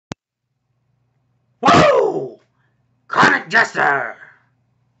Jester!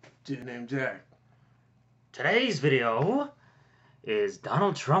 Dude named Jack. Today's video is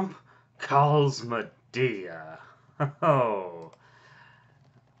Donald Trump calls Madea. Oh.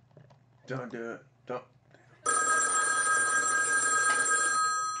 Don't do it. Don't.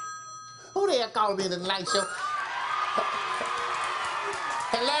 Who the hell called me in the night show?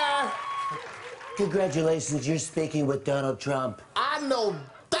 Hello? Congratulations, you're speaking with Donald Trump. I know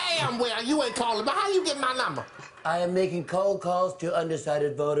damn well you ain't calling, but how you get my number? I am making cold calls to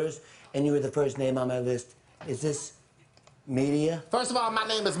undecided voters, and you were the first name on my list. Is this Madea? First of all, my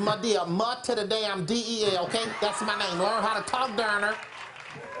name is Madea. Mud to the damn D-E-A, okay? That's my name. Learn how to talk, Darner.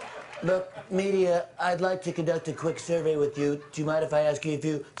 Look, Madea, I'd like to conduct a quick survey with you. Do you mind if I ask you a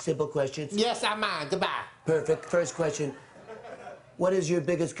few simple questions? Yes, I mind. Goodbye. Perfect. First question. What is your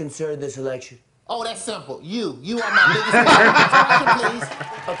biggest concern this election? Oh, that's simple. You are my biggest question, please.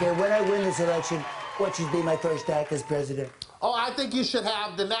 Okay, when I win this election, what should be my first act as president? Oh, I think you should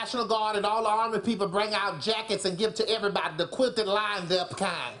have the National Guard and all the Army people bring out jackets and give to everybody the quilted lines up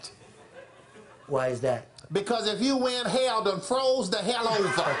kind. Why is that? Because if you win, hell done froze the hell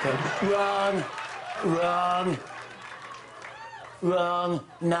over. Okay. Wrong.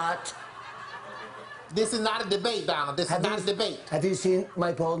 Not. This is not a debate, Donald. This is not a debate. Have you seen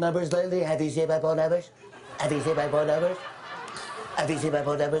my poll numbers lately? Have you seen my poll numbers? Have you seen my poll numbers? Have you seen my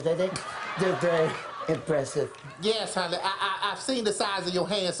poll numbers lately? They're very impressive. Yes, honey. I've seen the size of your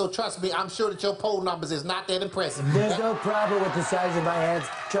hands, so trust me, I'm sure that your poll numbers is not that impressive. There's no problem with the size of my hands.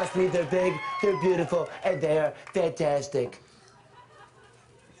 Trust me, they're big, they're beautiful, and they're fantastic.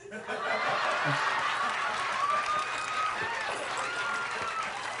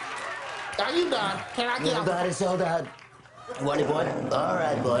 Are you done? Can I get Hold on. What, boy? All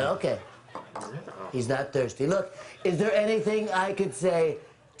right, boy, okay. He's not thirsty. Look, is there anything I could say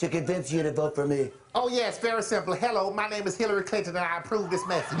to convince you to vote for me? Oh, yes, very simple. Hello, my name is Hillary Clinton, and I approve this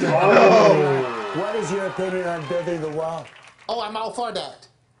message. Oh. What is your opinion on building the wall? Oh, I'm all for that.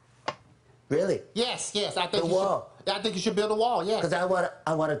 Really? Yes, I think the wall. I think you should build a wall, yes. Because I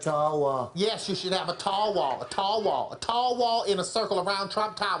want a tall wall. Yes, you should have a tall wall in a circle around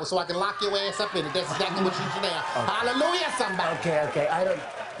Trump Tower so I can lock your ass up in it. That's exactly what you should have. Okay. Hallelujah, somebody. Okay.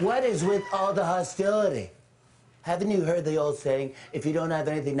 What is with all the hostility? Haven't you heard the old saying, if you don't have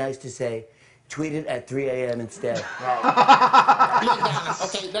anything nice to say, tweet it at 3 a.m. instead? Look, Donna,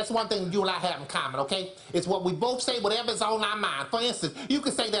 okay, that's one thing you and I have in common, okay? It's what we both say, whatever's on our mind. For instance, you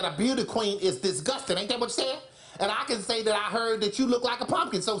can say that a beauty queen is disgusting. Ain't that what you said? And I can say that I heard that you look like a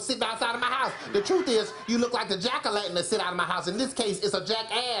pumpkin, so sit outside of my house. The truth is, you look like the jack-o'-lantern that sit out of my house. In this case, it's a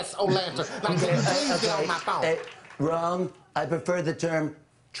jackass-o'-lantern. Like, can you please get on my phone? Wrong. I prefer the term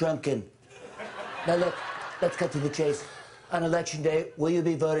Trumpkin. Now look, let's cut to the chase. On election day, will you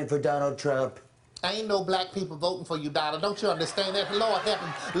be voting for Donald Trump? Ain't no black people voting for you, Donald. Don't you understand that? Lord, help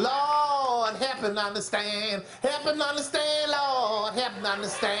him. Lord, help him understand. Help him understand, Lord. Help him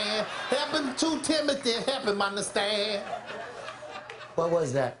understand. Help him to Timothy. Help him understand. What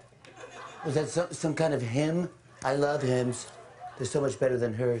was that? Was that some kind of hymn? I love hymns. They're so much better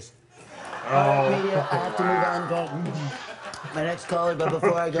than hers. Oh. All right, Madea, I have to move on. My next caller, but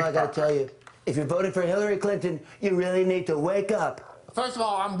before I go, I gotta tell you, if you're voting for Hillary Clinton, you really need to wake up. First of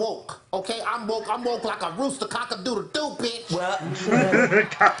all, I'm woke, okay? I'm woke like a rooster cock-a-doodle-doo, bitch. Well,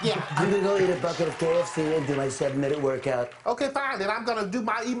 yeah. I'm gonna go eat a bucket of KFC and do my 7-minute workout. Okay, fine, then I'm gonna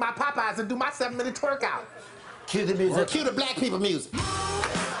eat my Popeyes and do my 7-minute workout. Cue the music. Or cue the black people music.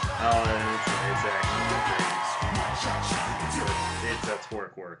 Oh, it's a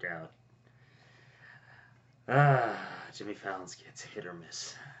twerk workout. Jimmy Fallon's kids hit or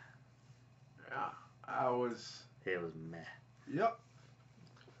miss. Yeah, It was meh. Yep.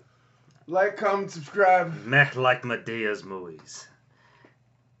 Like, comment, subscribe. Meh like Madea's movies.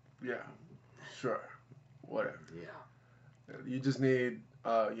 Yeah, sure. Whatever. Yeah. You just need,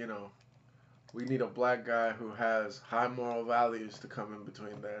 we need a black guy who has high moral values to come in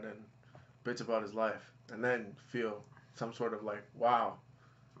between that and bitch about his life. And then feel some sort of like, wow,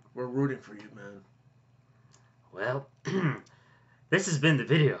 we're rooting for you, man. Well, this has been the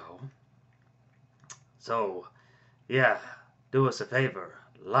video. So, yeah, do us a favor.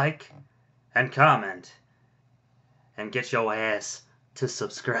 Like and comment. And get your ass to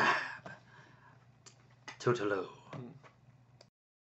subscribe. Toodaloo.